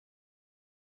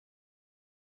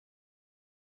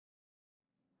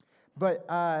But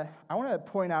I want to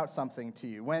point out something to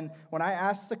you. When I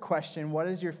ask the question, what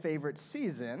is your favorite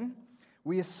season,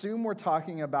 we assume we're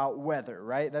talking about weather,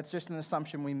 right? That's just an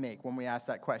assumption we make when we ask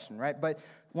that question, right? But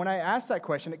when I ask that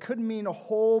question, it could mean a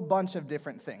whole bunch of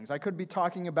different things. I could be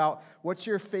talking about what's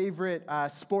your favorite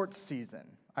sports season.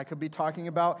 I could be talking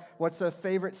about what's a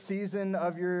favorite season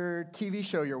of your TV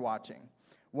show you're watching.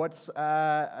 What's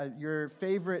your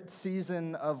favorite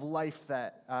season of life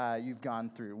that you've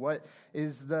gone through? What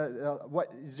is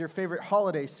your favorite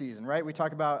holiday season, right? We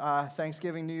talk about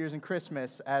Thanksgiving, New Year's, and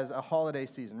Christmas as a holiday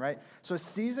season, right? So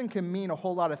season can mean a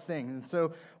whole lot of things. And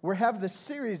so we have this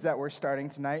series that we're starting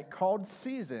tonight called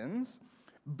Seasons,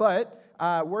 but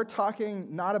we're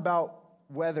talking not about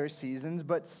weather seasons,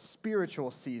 but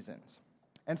spiritual seasons.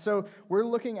 And so we're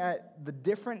looking at the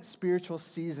different spiritual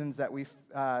seasons that we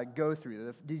go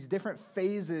through, these different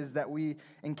phases that we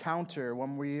encounter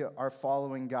when we are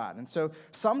following God. And so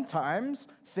sometimes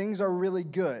things are really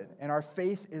good and our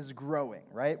faith is growing,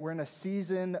 right? We're in a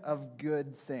season of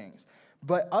good things.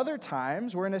 But other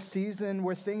times we're in a season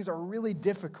where things are really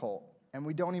difficult and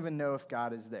we don't even know if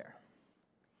God is there.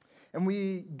 And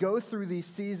we go through these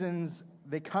seasons.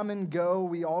 They come and go.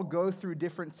 We all go through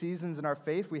different seasons in our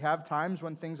faith. We have times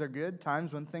when things are good,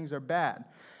 times when things are bad.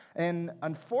 And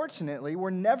unfortunately, we're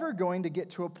never going to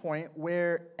get to a point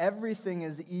where everything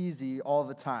is easy all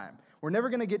the time. We're never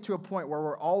going to get to a point where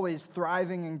we're always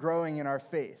thriving and growing in our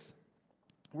faith.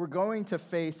 We're going to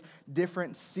face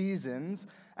different seasons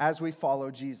as we follow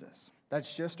Jesus.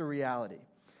 That's just a reality.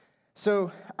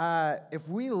 So if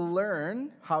we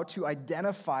learn how to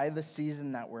identify the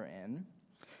season that we're in,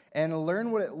 and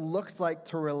learn what it looks like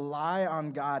to rely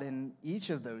on God in each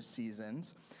of those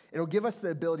seasons, it'll give us the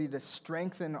ability to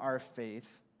strengthen our faith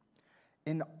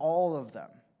in all of them.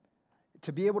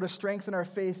 To be able to strengthen our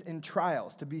faith in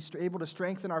trials, to be able to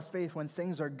strengthen our faith when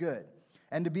things are good,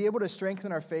 and to be able to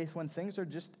strengthen our faith when things are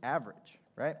just average,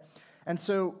 right? And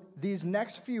so these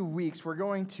next few weeks, we're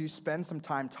going to spend some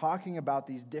time talking about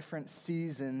these different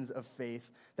seasons of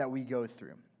faith that we go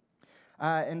through.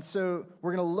 And so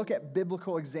we're going to look at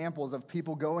biblical examples of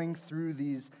people going through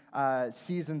these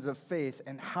seasons of faith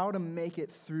and how to make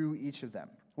it through each of them.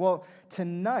 Well,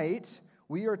 tonight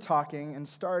we are talking and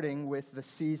starting with the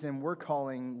season we're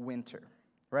calling winter,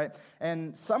 right?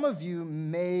 And some of you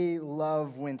may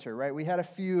love winter, right? We had a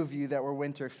few of you that were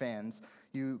winter fans,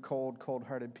 you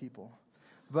cold-hearted people.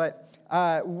 But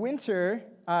winter,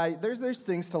 there's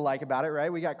things to like about it, right?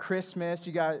 We got Christmas,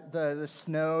 you got the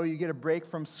snow, you get a break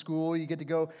from school, you get to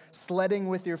go sledding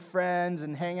with your friends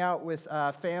and hang out with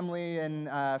family and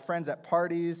friends at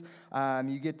parties.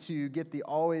 You get to get the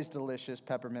always delicious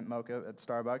peppermint mocha at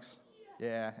Starbucks.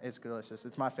 Yeah, it's delicious.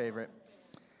 It's my favorite.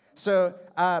 So,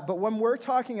 but when we're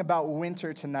talking about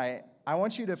winter tonight, I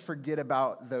want you to forget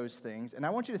about those things, and I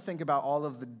want you to think about all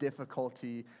of the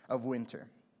difficulty of winter.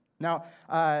 Now,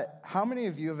 how many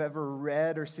of you have ever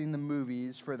read or seen the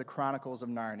movies for the Chronicles of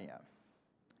Narnia?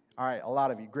 All right, a lot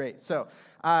of you. Great. So,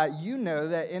 you know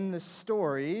that in the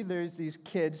story, there's these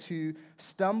kids who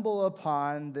stumble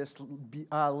upon this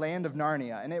land of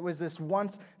Narnia. And it was this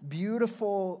once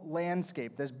beautiful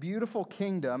landscape, this beautiful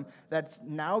kingdom that's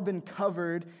now been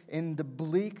covered in the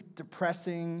bleak,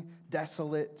 depressing,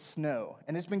 desolate snow.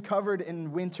 And it's been covered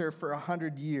in winter for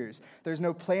 100 years. There's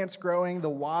no plants growing. The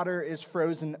water is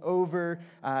frozen over.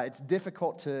 It's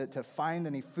difficult to find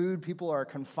any food. People are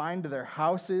confined to their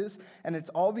houses. And it's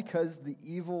all because the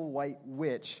evil white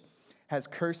witch has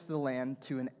cursed the land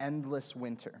to an endless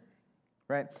winter,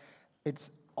 right? It's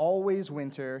always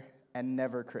winter and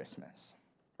never Christmas,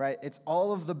 right? It's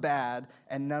all of the bad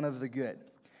and none of the good.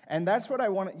 And that's what I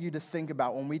want you to think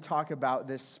about when we talk about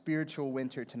this spiritual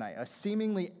winter tonight, a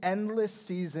seemingly endless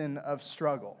season of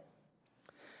struggle.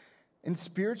 In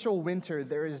spiritual winter,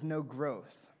 there is no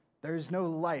growth. There is no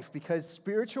life because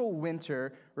spiritual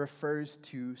winter refers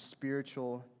to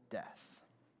spiritual death.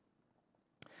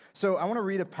 So I want to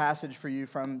read a passage for you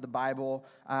from the Bible,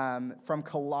 from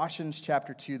Colossians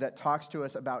chapter 2, that talks to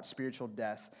us about spiritual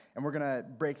death. And we're going to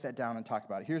break that down and talk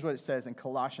about it. Here's what it says in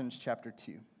Colossians chapter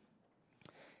 2.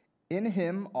 In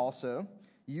him also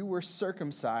you were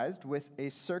circumcised with a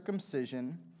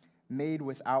circumcision made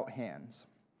without hands,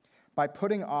 by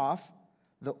putting off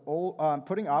the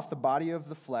body of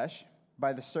the flesh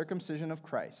by the circumcision of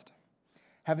Christ,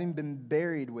 having been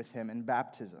buried with him in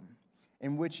baptism,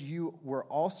 in which you were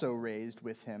also raised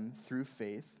with him through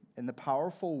faith in the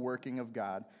powerful working of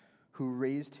God who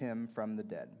raised him from the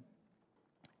dead.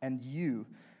 And you,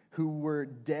 who were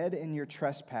dead in your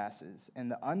trespasses and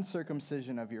the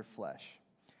uncircumcision of your flesh,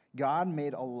 God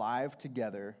made alive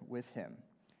together with him,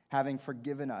 having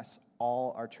forgiven us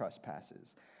all our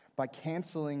trespasses, by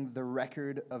canceling the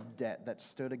record of debt that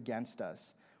stood against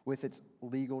us with its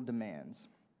legal demands.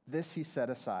 This he set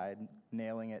aside,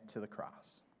 nailing it to the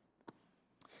cross.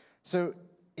 So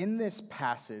in this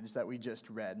passage that we just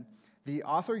read, the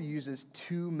author uses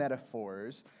two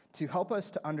metaphors to help us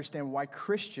to understand why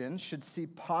Christians should see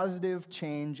positive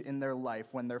change in their life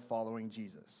when they're following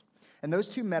Jesus. And those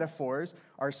two metaphors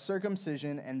are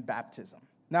circumcision and baptism.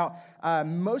 Now,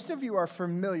 most of you are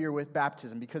familiar with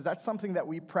baptism because that's something that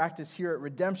we practice here at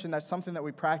Redemption. That's something that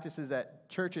we practice at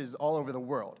churches all over the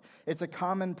world. It's a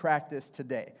common practice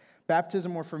today.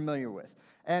 Baptism we're familiar with.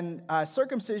 And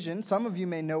circumcision, some of you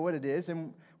may know what it is,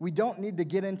 and we don't need to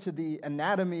get into the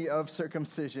anatomy of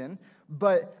circumcision,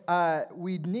 but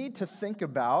we need to think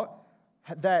about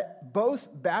that both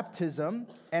baptism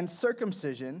and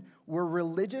circumcision were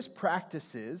religious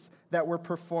practices that were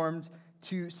performed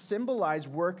to symbolize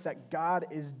work that God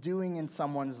is doing in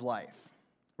someone's life,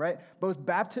 right? Both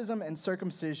baptism and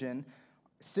circumcision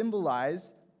symbolize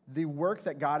the work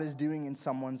that God is doing in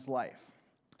someone's life.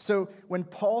 So when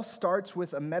Paul starts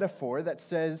with a metaphor that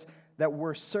says that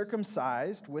we're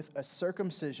circumcised with a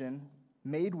circumcision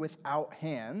made without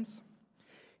hands,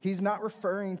 he's not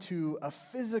referring to a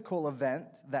physical event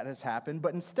that has happened,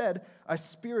 but instead a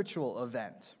spiritual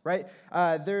event, right?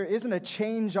 There isn't a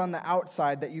change on the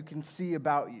outside that you can see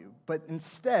about you, but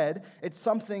instead it's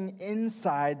something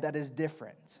inside that is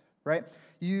different, right?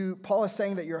 Paul is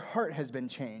saying that your heart has been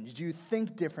changed. You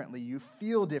think differently, you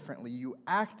feel differently, you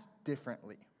act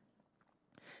differently.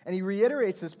 And he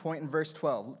reiterates this point in verse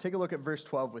 12. Take a look at verse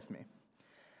 12 with me.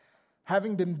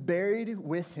 Having been buried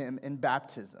with him in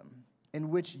baptism, in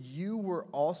which you were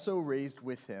also raised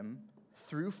with him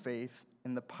through faith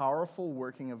in the powerful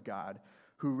working of God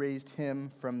who raised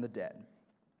him from the dead.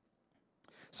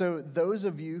 So those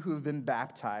of you who have been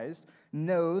baptized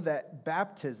know that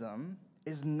baptism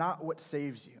is not what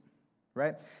saves you,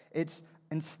 right? It's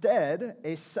instead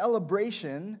a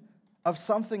celebration of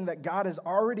something that God has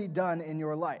already done in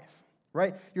your life,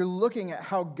 right? You're looking at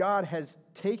how God has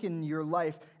taken your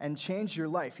life and changed your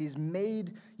life. He's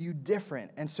made you different,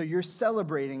 and so you're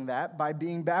celebrating that by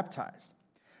being baptized.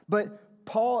 But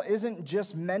Paul isn't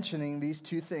just mentioning these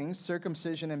two things,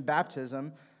 circumcision and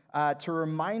baptism, to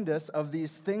remind us of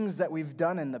these things that we've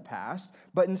done in the past,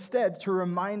 but instead to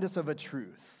remind us of a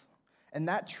truth. And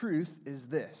that truth is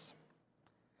this,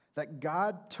 that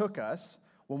God took us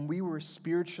when we were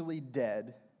spiritually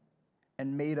dead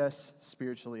and made us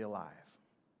spiritually alive.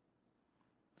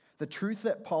 The truth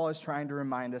that Paul is trying to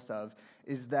remind us of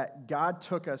is that God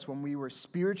took us when we were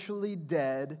spiritually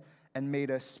dead and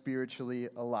made us spiritually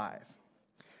alive.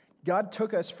 God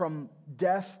took us from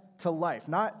death to life,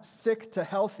 not sick to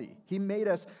healthy. He made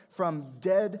us from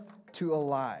dead to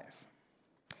alive.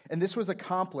 And this was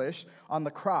accomplished on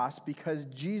the cross because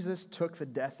Jesus took the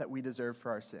death that we deserve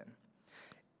for our sin.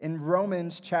 In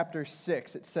Romans chapter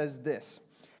 6, it says this,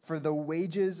 "For the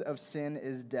wages of sin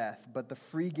is death, but the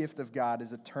free gift of God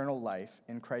is eternal life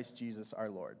in Christ Jesus our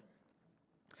Lord."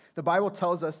 The Bible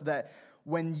tells us that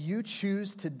when you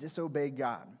choose to disobey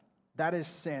God, that is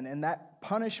sin, and that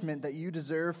punishment that you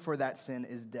deserve for that sin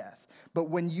is death. But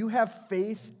when you have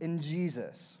faith in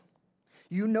Jesus,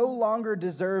 you no longer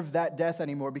deserve that death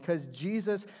anymore because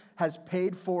Jesus has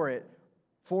paid for it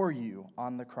for you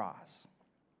on the cross.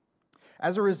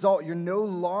 As a result, you're no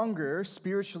longer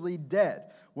spiritually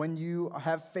dead when you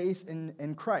have faith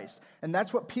in Christ. And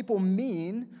that's what people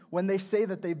mean when they say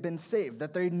that they've been saved,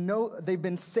 that they know they've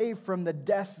been saved from the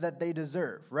death that they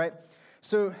deserve, right?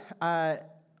 So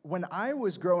when I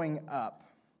was growing up,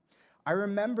 I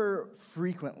remember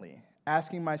frequently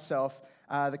asking myself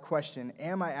the question,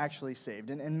 am I actually saved?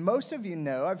 And most of you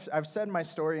know, I've said my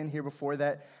story in here before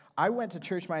that I went to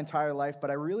church my entire life,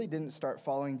 but I really didn't start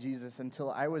following Jesus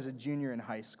until I was a junior in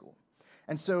high school.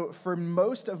 And so for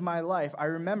most of my life, I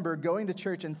remember going to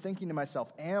church and thinking to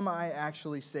myself, am I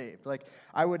actually saved? Like,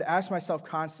 I would ask myself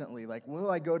constantly, like,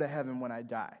 will I go to heaven when I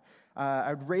die?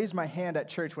 I would raise my hand at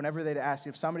church whenever they'd ask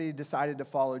if somebody decided to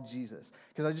follow Jesus,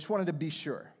 because I just wanted to be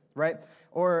sure, right?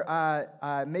 Or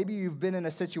maybe you've been in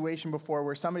a situation before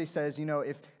where somebody says, you know,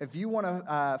 if you want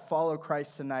to follow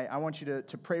Christ tonight, I want you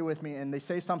to pray with me. And they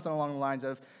say something along the lines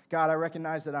of, God, I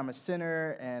recognize that I'm a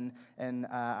sinner and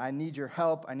I need your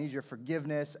help, I need your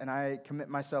forgiveness, and I commit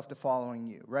myself to following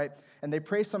you, right? And they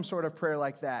pray some sort of prayer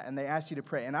like that, and they ask you to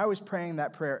pray. And I was praying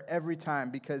that prayer every time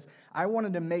because I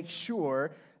wanted to make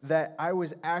sure that I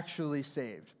was actually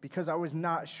saved because I was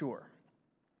not sure.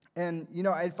 And, you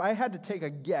know, if I had to take a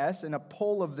guess in a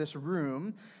poll of this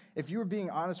room, if you were being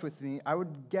honest with me, I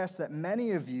would guess that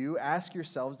many of you ask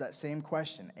yourselves that same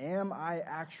question. Am I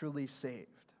actually saved?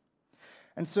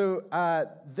 And so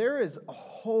there is a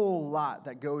whole lot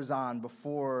that goes on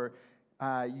before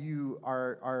you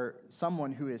are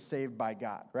someone who is saved by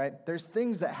God, right? There's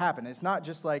things that happen. It's not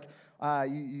just like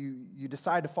you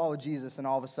decide to follow Jesus and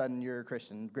all of a sudden you're a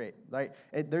Christian. Great, right?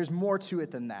 There's more to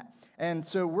it than that. And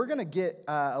so we're going to get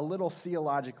a little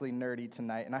theologically nerdy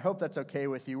tonight, and I hope that's okay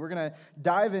with you. We're going to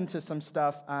dive into some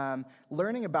stuff,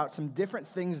 learning about some different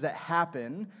things that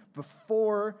happen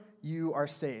before you are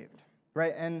saved.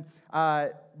 Right, and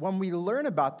when we learn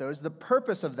about those, the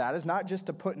purpose of that is not just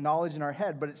to put knowledge in our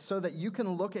head, but it's so that you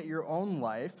can look at your own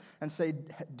life and say,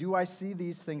 do I see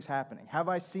these things happening? Have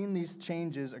I seen these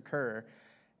changes occur?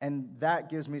 And that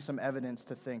gives me some evidence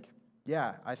to think,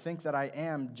 yeah, I think that I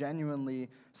am genuinely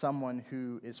someone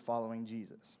who is following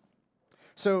Jesus.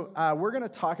 So we're going to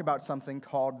talk about something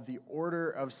called the order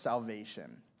of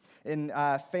salvation. In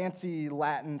fancy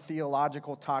Latin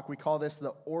theological talk, we call this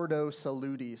the Ordo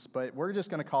Salutis, but we're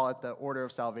just going to call it the Order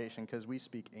of Salvation because we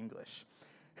speak English.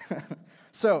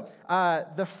 So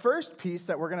the first piece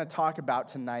that we're going to talk about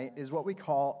tonight is what we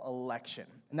call election.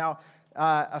 Now,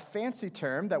 a fancy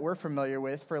term that we're familiar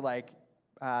with for like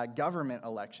government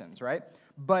elections, right?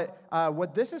 But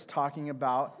what this is talking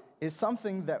about is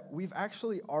something that we've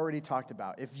actually already talked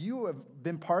about. If you have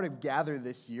been part of Gather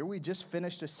this year, we just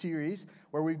finished a series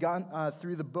where we've gone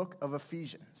through the book of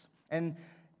Ephesians. And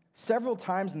several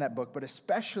times in that book, but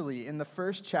especially in the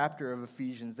first chapter of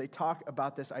Ephesians, they talk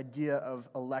about this idea of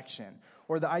election,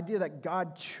 or the idea that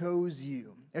God chose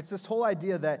you. It's this whole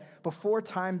idea that before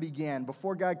time began,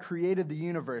 before God created the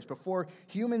universe, before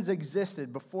humans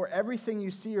existed, before everything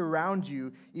you see around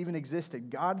you even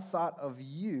existed, God thought of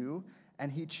you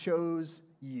and he chose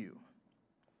you.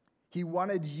 He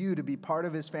wanted you to be part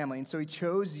of his family, and so he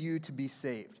chose you to be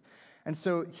saved. And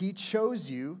so he chose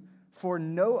you for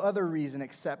no other reason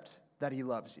except that he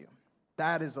loves you.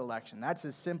 That is election. That's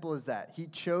as simple as that. He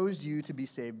chose you to be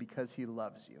saved because he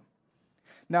loves you.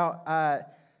 Now,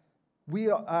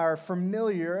 we are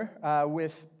familiar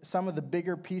with some of the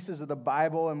bigger pieces of the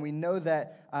Bible, and we know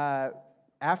that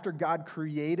after God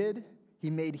created, he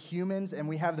made humans, and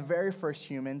we have the very first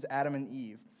humans, Adam and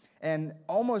Eve. And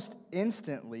almost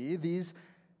instantly, these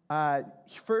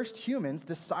first humans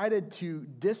decided to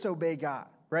disobey God,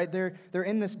 right? They're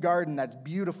in this garden that's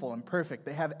beautiful and perfect.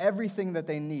 They have everything that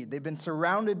they need. They've been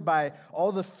surrounded by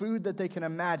all the food that they can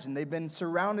imagine. They've been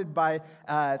surrounded by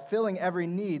filling every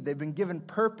need. They've been given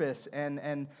purpose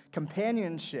and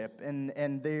companionship,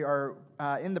 and they are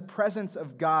in the presence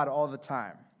of God all the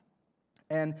time.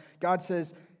 And God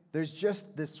says, there's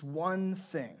just this one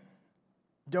thing.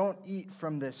 Don't eat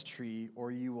from this tree or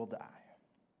you will die.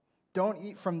 Don't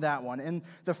eat from that one. And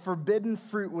the forbidden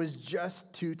fruit was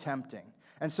just too tempting.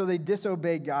 And so they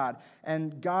disobey God,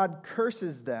 and God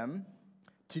curses them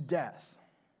to death.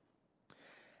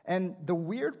 And the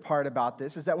weird part about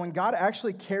this is that when God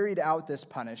actually carried out this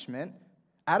punishment,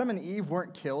 Adam and Eve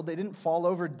weren't killed. They didn't fall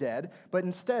over dead, but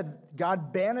instead,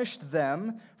 God banished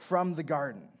them from the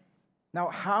garden. Now,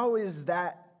 how is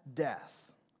that death?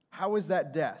 How is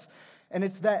that death? And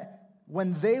it's that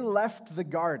when they left the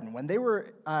garden, when they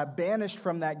were banished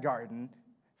from that garden,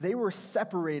 they were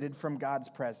separated from God's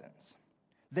presence.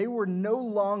 They were no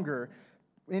longer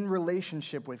in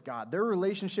relationship with God. Their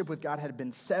relationship with God had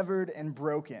been severed and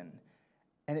broken,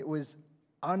 and it was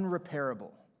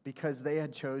unrepairable because they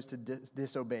had chose to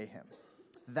disobey him.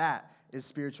 That is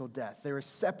spiritual death. They were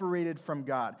separated from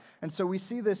God. And so we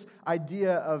see this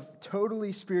idea of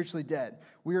totally spiritually dead.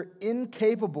 We are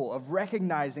incapable of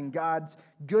recognizing God's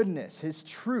goodness, his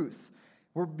truth,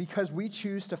 because we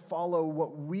choose to follow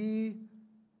what we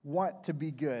want to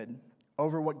be good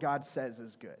over what God says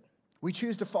is good. We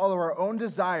choose to follow our own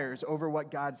desires over what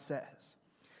God says.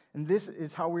 And this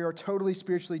is how we are totally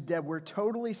spiritually dead. We're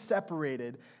totally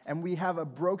separated, and we have a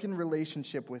broken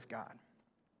relationship with God.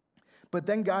 But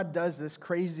then God does this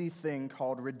crazy thing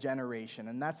called regeneration,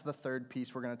 and that's the third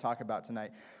piece we're going to talk about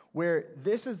tonight, where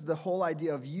this is the whole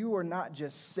idea of you are not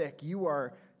just sick, you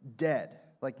are dead,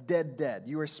 like dead.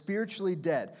 You are spiritually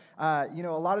dead. A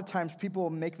lot of times people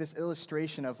make this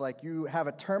illustration of like you have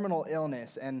a terminal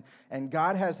illness, and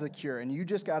God has the cure, and you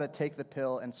just got to take the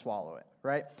pill and swallow it,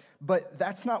 right? But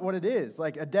that's not what it is.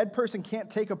 Like a dead person can't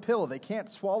take a pill. They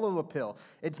can't swallow a pill.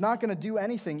 It's not going to do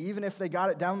anything, even if they got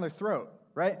it down their throat,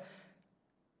 right?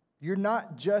 You're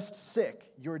not just sick,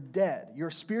 you're dead. You're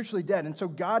spiritually dead. And so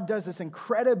God does this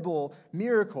incredible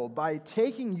miracle by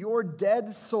taking your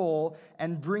dead soul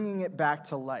and bringing it back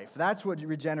to life. That's what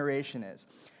regeneration is.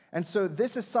 And so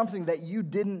this is something that you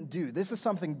didn't do. This is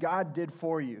something God did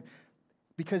for you,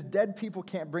 because dead people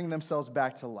can't bring themselves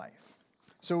back to life.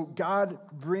 So God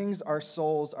brings our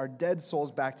souls, our dead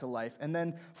souls, back to life. And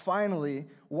then finally,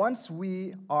 once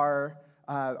our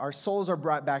souls are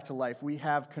brought back to life, we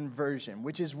have conversion,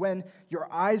 which is when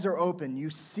your eyes are open,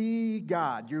 you see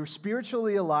God, you're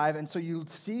spiritually alive, and so you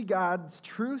see God's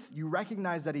truth, you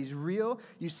recognize that He's real,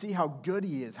 you see how good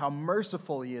He is, how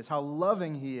merciful He is, how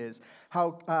loving He is,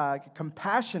 how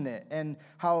compassionate and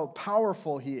how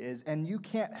powerful He is, and you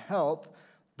can't help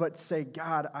but say,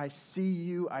 God, I see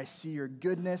you, I see your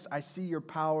goodness, I see your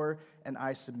power, and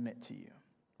I submit to you,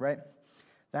 right?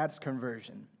 That's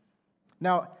conversion.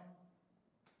 Now,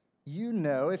 you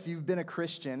know, if you've been a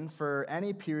Christian for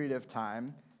any period of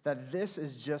time, that this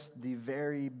is just the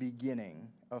very beginning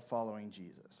of following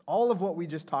Jesus. All of what we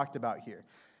just talked about here,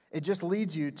 it just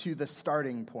leads you to the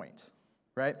starting point,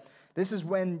 right? This is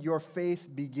when your faith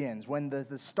begins, when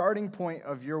the starting point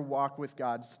of your walk with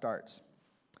God starts.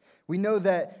 We know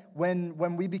that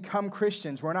when we become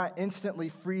Christians, we're not instantly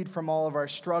freed from all of our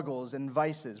struggles and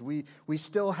vices. We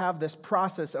still have this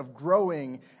process of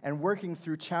growing and working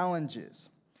through challenges.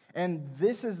 And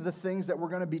this is the things that we're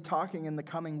going to be talking in the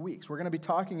coming weeks. We're going to be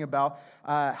talking about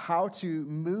how to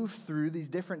move through these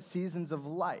different seasons of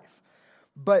life.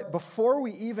 But before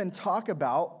we even talk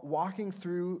about walking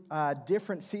through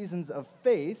different seasons of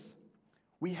faith,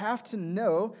 we have to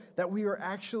know that we are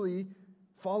actually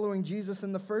following Jesus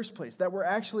in the first place, that we're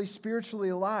actually spiritually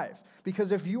alive.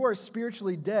 Because if you are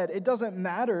spiritually dead, it doesn't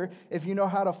matter if you know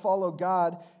how to follow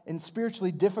God in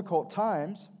spiritually difficult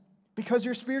times, because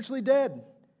you're spiritually dead.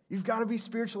 You've got to be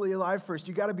spiritually alive first.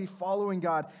 You've got to be following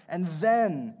God. And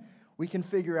then we can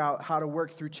figure out how to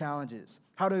work through challenges,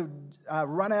 how to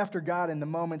run after God in the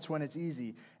moments when it's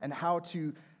easy, and how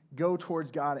to go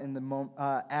towards God in the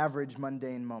average,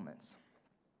 mundane moments.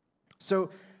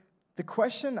 So the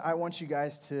question I want you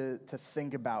guys to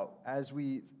think about as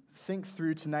we think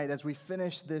through tonight, as we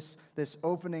finish this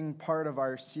opening part of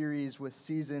our series with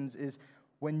seasons, is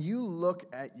when you look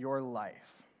at your life,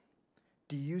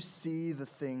 do you see the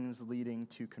things leading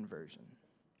to conversion?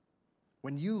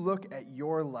 When you look at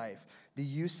your life, do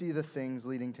you see the things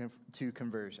leading to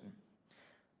conversion?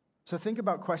 So think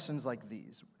about questions like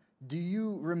these. Do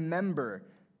you remember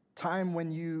time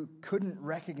when you couldn't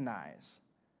recognize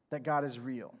that God is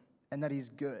real and that He's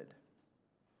good?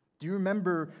 Do you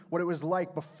remember what it was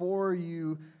like before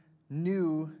you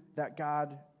knew that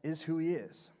God is who He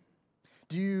is?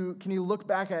 Can you look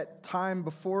back at time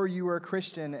before you were a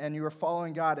Christian and you were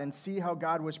following God and see how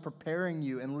God was preparing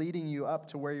you and leading you up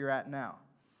to where you're at now?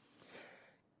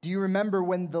 Do you remember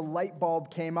when the light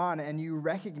bulb came on and you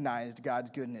recognized God's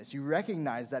goodness? You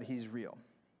recognized that He's real.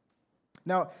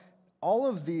 Now, all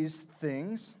of these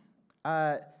things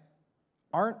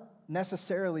aren't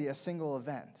necessarily a single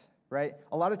event, right?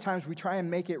 A lot of times we try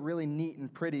and make it really neat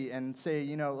and pretty and say,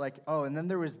 and then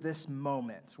there was this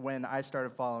moment when I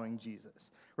started following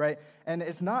Jesus, right? And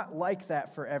it's not like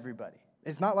that for everybody.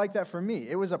 It's not like that for me.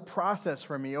 It was a process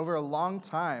for me over a long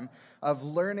time of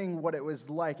learning what it was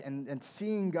like and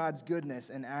seeing God's goodness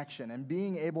in action and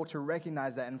being able to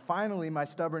recognize that. And finally, my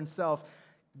stubborn self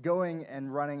going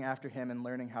and running after Him and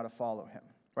learning how to follow Him.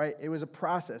 Right? It was a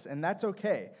process, and that's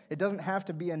okay. It doesn't have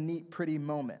to be a neat, pretty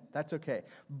moment. That's okay.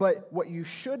 But what you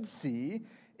should see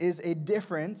is a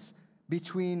difference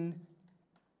between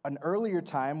an earlier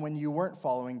time when you weren't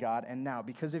following God and now.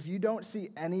 Because if you don't see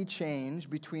any change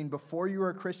between before you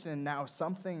were a Christian and now,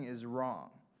 something is wrong.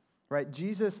 Right?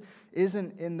 Jesus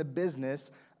isn't in the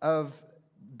business of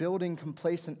building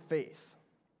complacent faith.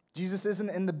 Jesus isn't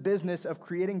in the business of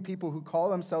creating people who call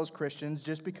themselves Christians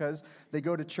just because they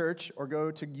go to church or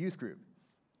go to youth group,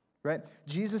 right?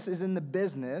 Jesus is in the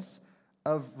business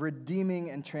of redeeming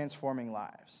and transforming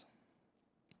lives.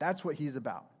 That's what He's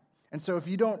about. And so if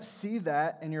you don't see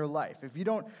that in your life, if you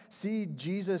don't see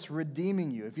Jesus redeeming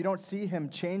you, if you don't see Him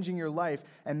changing your life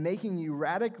and making you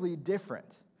radically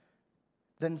different,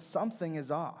 then something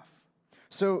is off.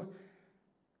 So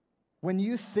when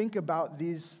you think about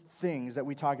these things that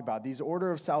we talk about, these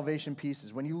order of salvation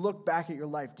pieces, when you look back at your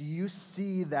life, do you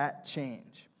see that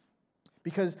change?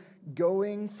 Because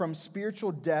going from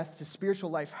spiritual death to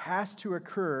spiritual life has to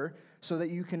occur so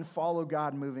that you can follow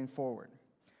God moving forward.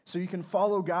 So you can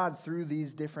follow God through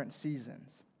these different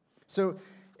seasons. So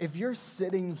if you're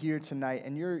sitting here tonight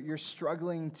and you're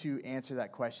struggling to answer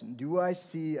that question, do I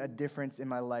see a difference in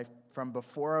my life from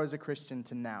before I was a Christian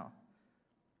to now?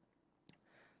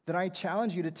 Then I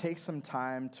challenge you to take some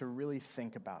time to really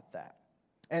think about that.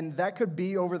 And that could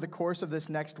be over the course of this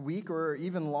next week or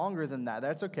even longer than that.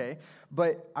 That's okay.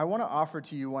 But I want to offer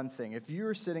to you one thing. If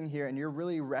you're sitting here and you're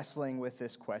really wrestling with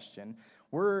this question,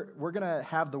 we're going to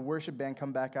have the worship band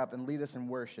come back up and lead us in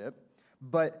worship.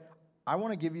 But I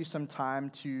want to give you some time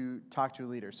to talk to a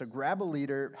leader. So grab a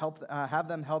leader, have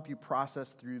them help you process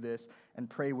through this and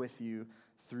pray with you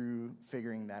through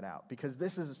figuring that out. Because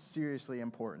this is seriously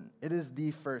important. It is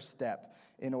the first step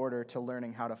in order to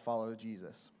learning how to follow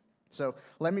Jesus. So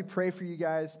let me pray for you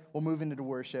guys. We'll move into the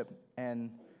worship.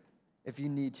 And if you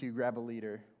need to, grab a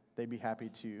leader. They'd be happy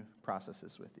to process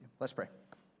this with you. Let's pray.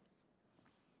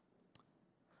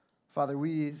 Father,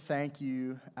 we thank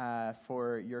you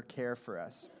for your care for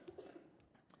us.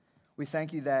 We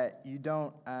thank you that you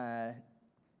don't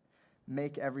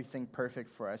make everything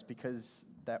perfect for us, because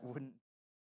that wouldn't